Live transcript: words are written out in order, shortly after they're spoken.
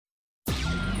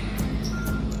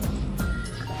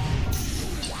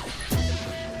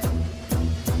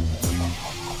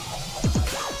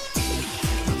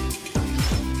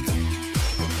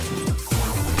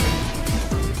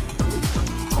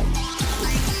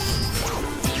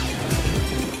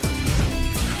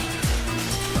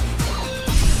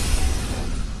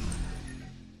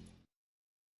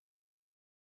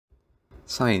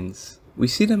Signs. We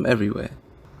see them everywhere.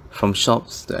 From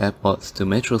shops to airports to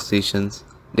metro stations,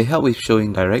 they help with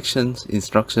showing directions,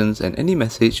 instructions, and any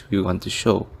message we want to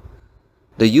show.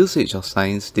 The usage of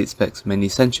signs dates back many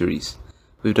centuries,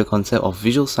 with the concept of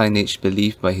visual signage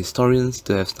believed by historians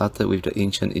to have started with the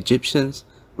ancient Egyptians,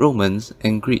 Romans,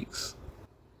 and Greeks.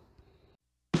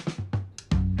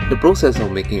 The process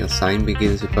of making a sign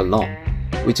begins with a log,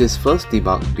 which is first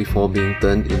debugged before being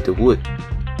turned into wood.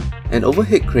 An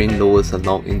overhead crane lowers a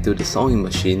log into the sawing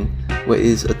machine, where it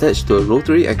is attached to a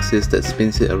rotary axis that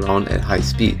spins it around at high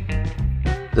speed.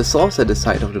 The saws at the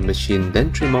side of the machine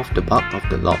then trim off the bark of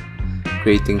the log,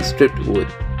 creating stripped wood.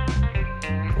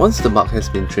 Once the bark has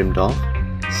been trimmed off,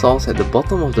 saws at the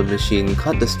bottom of the machine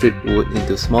cut the stripped wood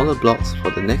into smaller blocks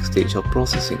for the next stage of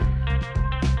processing.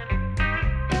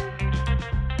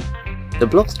 The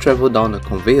blocks travel down a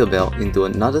conveyor belt into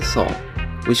another saw,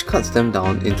 which cuts them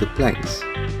down into planks.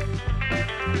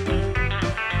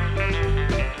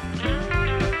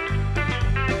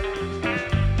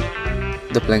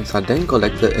 The planks are then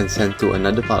collected and sent to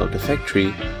another part of the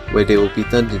factory, where they will be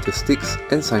turned into sticks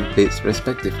and sign plates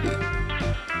respectively.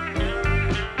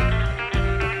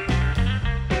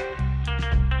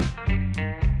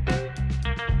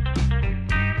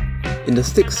 In the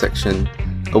sticks section,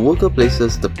 a worker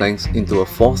places the planks into a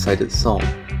 4-sided saw,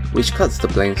 which cuts the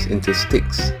planks into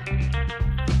sticks.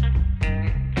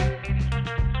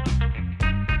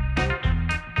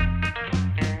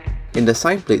 In the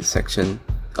sign plate section,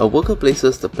 a worker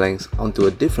places the planks onto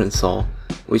a different saw,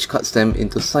 which cuts them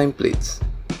into sign plates.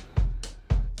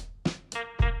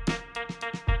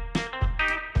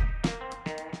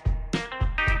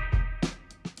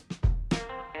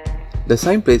 The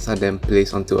sign plates are then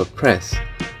placed onto a press,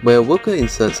 where a worker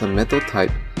inserts a metal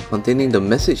type containing the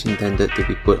message intended to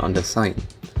be put on the sign.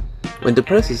 When the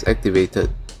press is activated,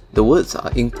 the words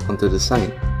are inked onto the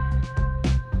sign.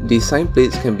 These sign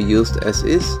plates can be used as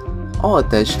is, or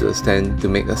attached to a stand to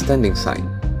make a standing sign.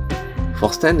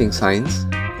 For standing signs,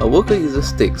 a worker uses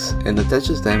sticks and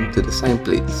attaches them to the sign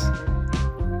plates.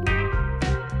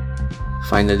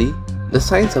 Finally, the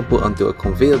signs are put onto a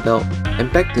conveyor belt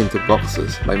and packed into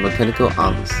boxes by mechanical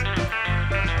arms.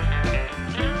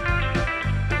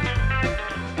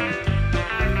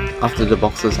 After the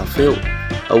boxes are filled,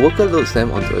 a worker loads them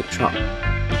onto a truck.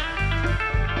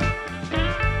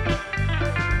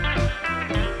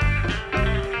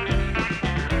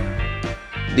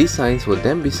 These signs will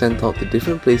then be sent out to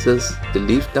different places to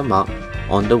leave their mark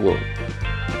on the world.